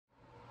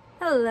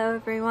Hello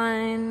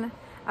everyone.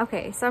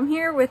 Okay, so I'm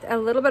here with a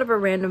little bit of a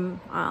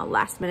random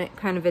last minute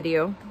kind of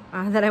video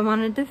that I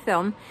wanted to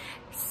film.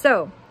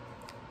 So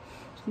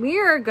we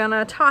are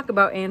gonna talk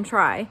about and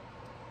try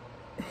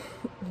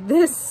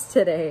this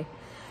today.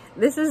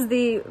 This is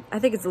the, I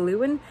think it's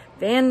Leeuwen,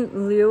 Van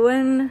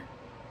Leeuwen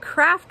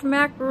Kraft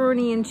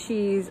macaroni and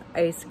cheese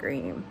ice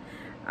cream.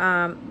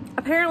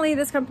 Apparently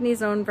this company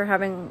is known for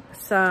having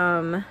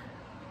some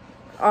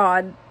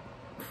odd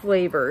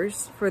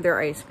flavors for their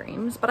ice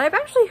creams, but I've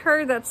actually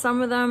heard that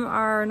some of them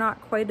are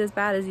not quite as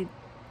bad as you'd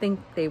think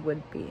they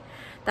would be.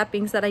 That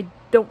being said, I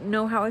don't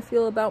know how I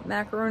feel about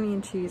macaroni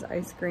and cheese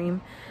ice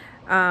cream,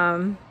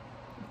 but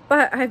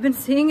I've been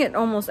seeing it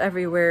almost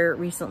everywhere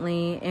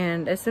recently,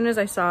 and as soon as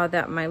I saw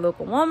that my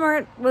local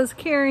Walmart was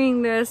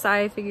carrying this,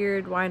 I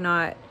figured why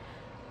not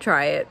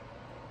try it.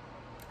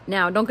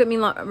 Now, don't get me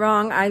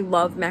wrong, I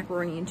love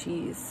macaroni and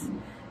cheese.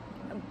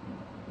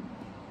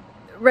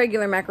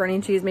 Regular macaroni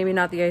and cheese, maybe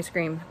not the ice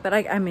cream, but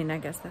I mean, I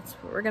guess that's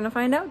what we're gonna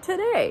find out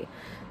today.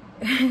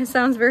 It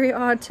sounds very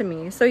odd to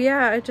me. So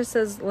yeah, it just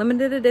says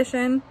limited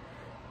edition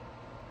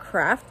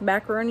Kraft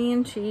macaroni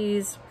and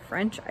cheese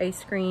French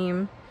ice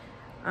cream.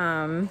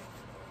 And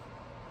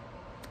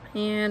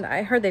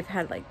I heard they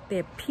have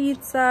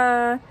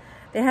pizza.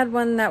 They had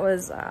one that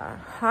was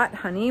hot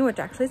honey, which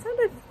actually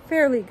sounded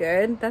fairly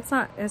good. That's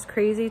not as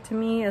crazy to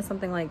me as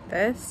something like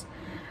this.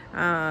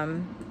 But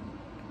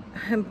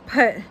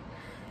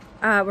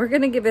we're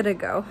gonna give it a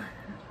go.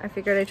 I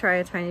figured I'd try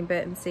a tiny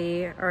bit and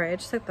see. All right, I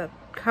just took the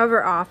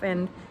cover off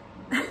and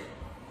look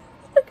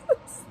at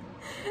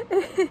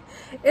this.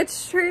 It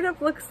straight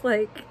up looks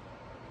like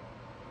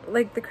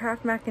the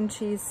Kraft mac and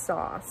cheese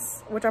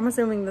sauce, which I'm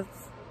assuming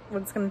that's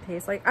what it's gonna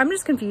taste like. I'm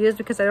just confused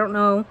because I don't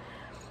know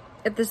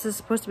if this is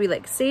supposed to be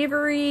like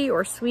savory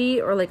or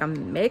sweet or like a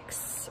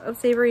mix of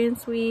savory and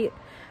sweet.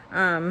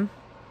 I'm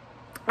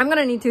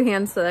gonna need two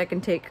hands so that I can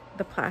take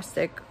the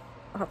plastic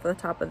off the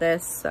top of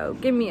this, so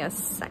give me a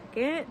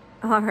second.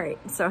 All right,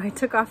 so I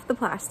took off the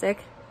plastic.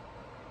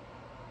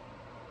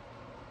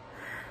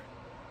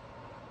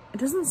 It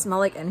doesn't smell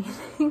like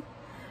anything,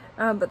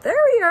 but there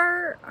we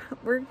are.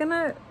 We're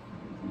gonna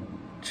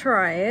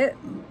try it.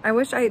 I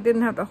wish I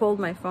didn't have to hold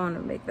my phone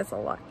and make this a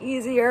lot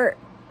easier,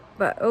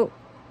 but oh,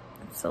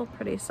 it's still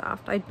pretty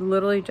soft. I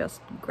literally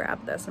just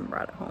grabbed this and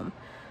brought it home.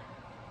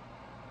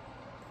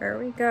 There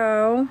we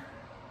go.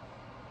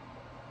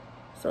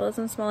 Still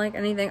doesn't smell like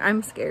anything.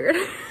 I'm scared.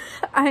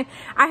 I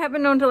have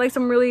been known to like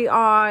some really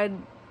odd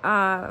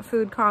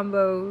food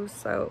combos,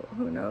 so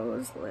who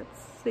knows.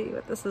 Let's see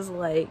what this is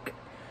like.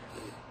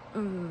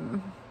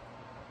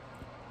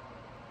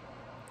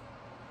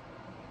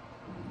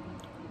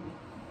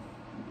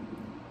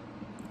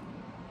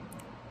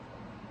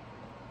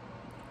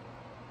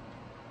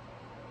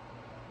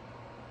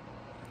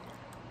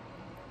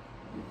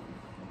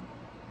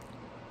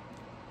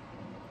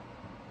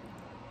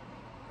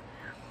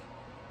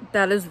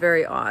 That is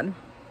very odd.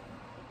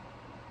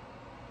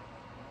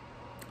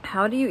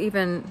 How do you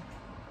even...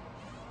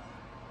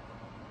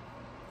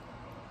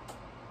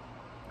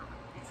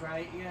 You try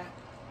it yet?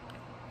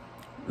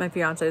 My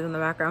fiance is in the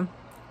background.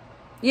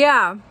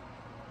 Yeah.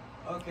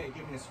 Okay,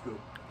 give me a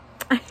scoop.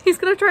 He's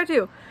gonna try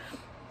too.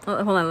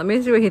 Oh, hold on, let me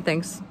see what he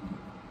thinks.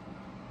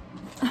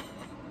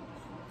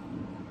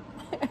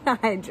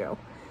 Hi, Joe.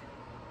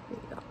 There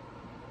you go.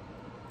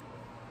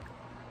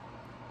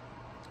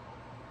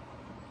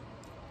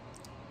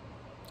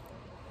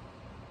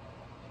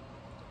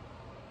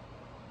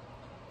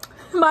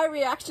 My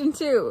reaction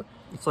too.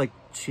 It's like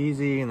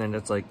cheesy and then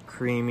it's like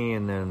creamy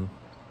and then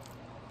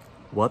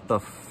what the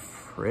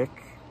frick?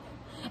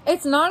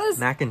 It's not as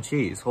mac and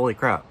cheese. Holy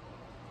crap.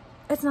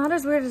 It's not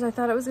as weird as I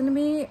thought it was gonna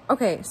be.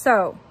 Okay,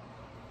 so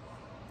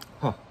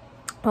hold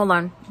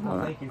on.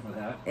 Thank you for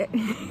that.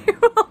 You're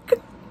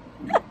welcome.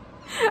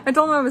 I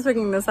told him I was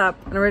picking this up,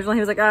 and originally he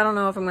was like, I don't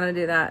know if I'm gonna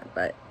do that,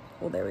 but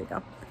well, there we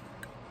go.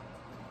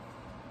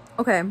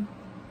 Okay.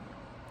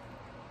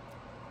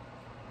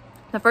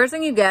 The first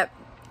thing you get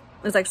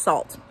is like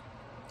salt.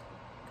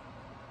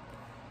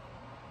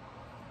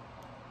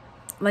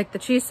 Like the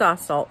cheese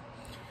sauce salt.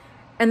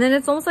 And then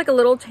it's almost like a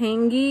little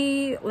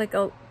tangy, like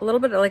a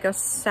little bit of like a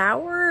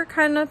sour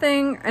kind of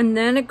thing. And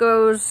then it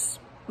goes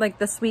like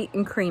the sweet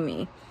and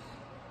creamy.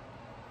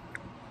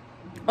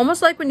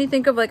 Almost like when you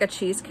think of like a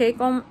cheesecake.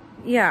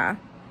 Yeah,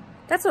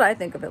 that's what I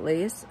think of at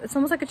least. It's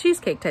almost like a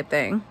cheesecake type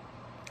thing.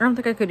 I don't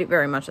think I could eat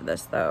very much of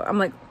this though. I'm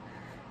like,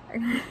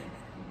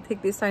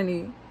 take these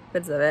tiny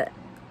bits of it.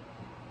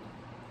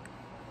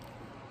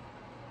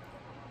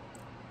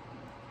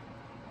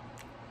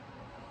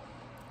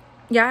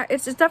 Yeah,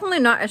 it's definitely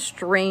not as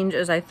strange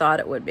as I thought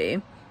it would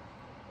be.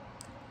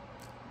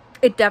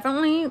 It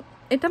definitely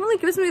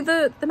gives me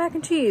the mac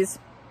and cheese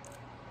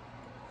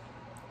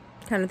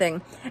kind of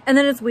thing. And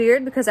then it's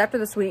weird because after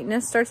the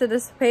sweetness starts to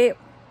dissipate,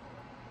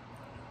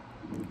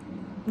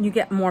 you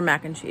get more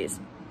mac and cheese.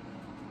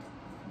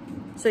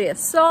 So yeah,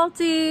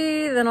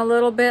 salty, then a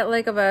little bit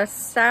like of a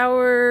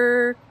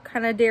sour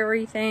kind of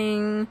dairy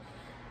thing,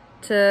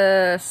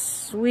 to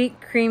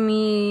sweet,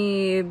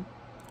 creamy,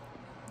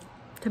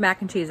 to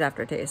mac and cheese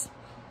aftertaste.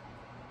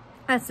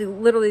 That's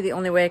literally the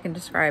only way I can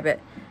describe it.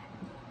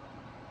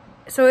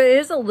 So it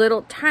is a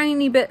little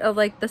tiny bit of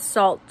like the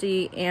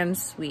salty and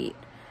sweet,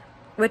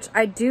 which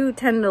I do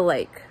tend to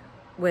like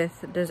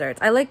with desserts.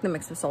 I like the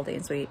mix of salty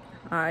and sweet.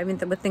 I mean,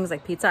 with things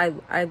like pizza,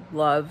 I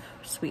love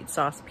sweet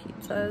sauce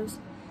pizzas.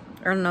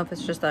 I don't know if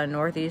it's just a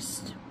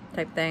Northeast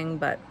type thing,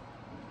 but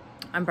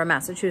I'm from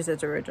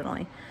Massachusetts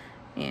originally,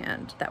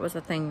 and that was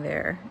a thing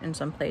there in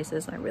some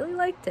places, and I really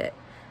liked it.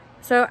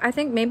 So I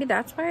think maybe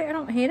that's why I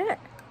don't hate it.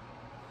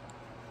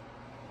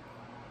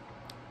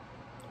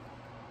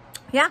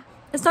 Yeah,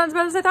 it's not as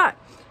bad as I thought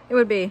it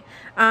would be.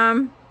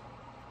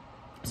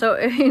 So,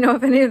 you know,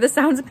 if any of this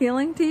sounds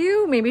appealing to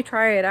you, maybe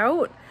try it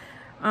out.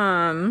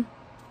 That's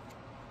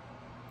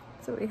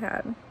what we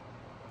had.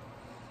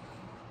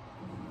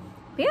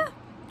 But yeah.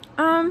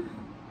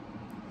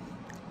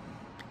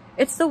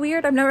 It's so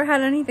weird. I've never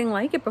had anything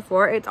like it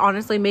before. It's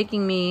honestly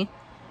making me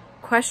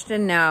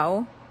question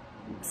now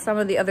some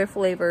of the other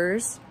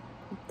flavors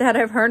that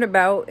I've heard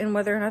about and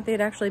whether or not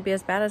they'd actually be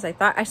as bad as I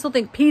thought. I still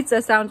think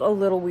pizza sounds a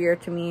little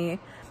weird to me.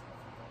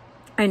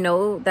 I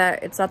know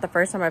that it's not the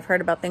first time I've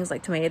heard about things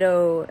like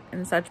tomato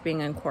and such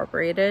being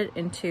incorporated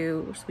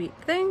into sweet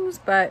things,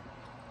 but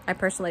I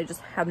personally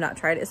just have not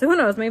tried it. So who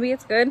knows, maybe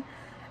it's good.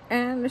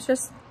 And it's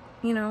just,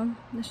 you know,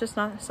 it's just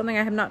not something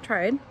I have not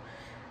tried.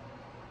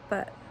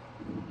 But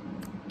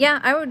yeah,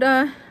 I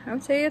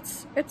would say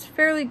it's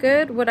fairly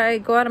good. Would I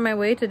go out of my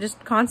way to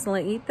just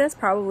constantly eat this?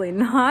 Probably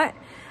not.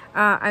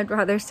 I'd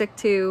rather stick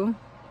to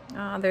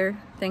other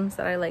things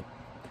that I like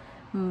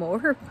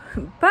more.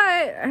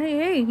 But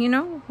hey, you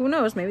know, who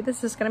knows? Maybe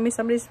this is gonna be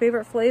somebody's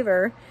favorite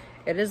flavor.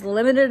 It is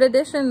limited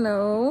edition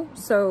though,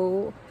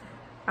 so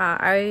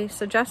I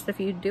suggest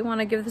if you do want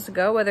to give this a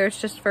go, whether it's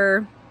just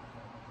for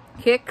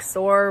kicks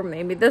or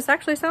maybe this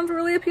actually sounds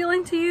really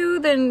appealing to you,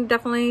 then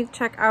definitely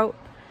check out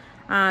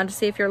to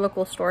see if your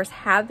local stores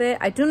have it.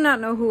 I do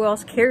not know who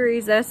else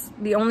carries this.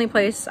 The only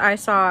place I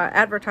saw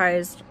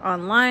advertised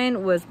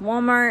online was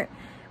Walmart,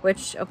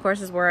 which of course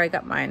is where I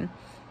got mine.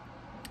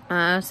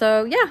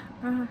 So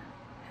yeah,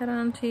 head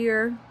on to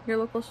your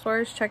local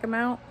stores, check them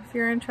out if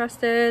you're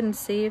interested, and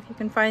see if you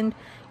can find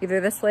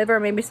either this flavor or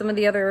maybe some of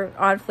the other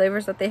odd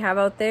flavors that they have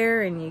out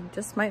there, and you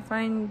just might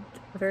find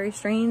a very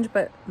strange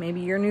but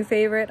maybe your new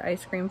favorite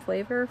ice cream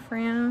flavor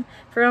from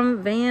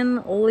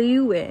Van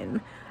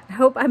Leeuwen. I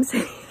hope I'm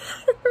saying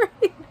that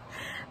right.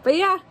 But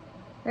yeah,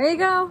 there you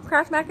go.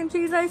 Kraft mac and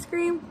cheese ice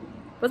cream.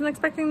 Wasn't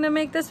expecting to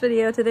make this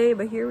video today,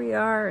 but here we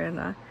are,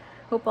 and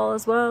hope all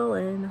is well,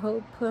 and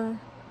hope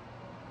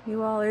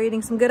you all are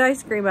eating some good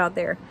ice cream out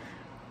there.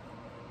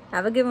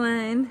 Have a good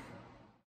one.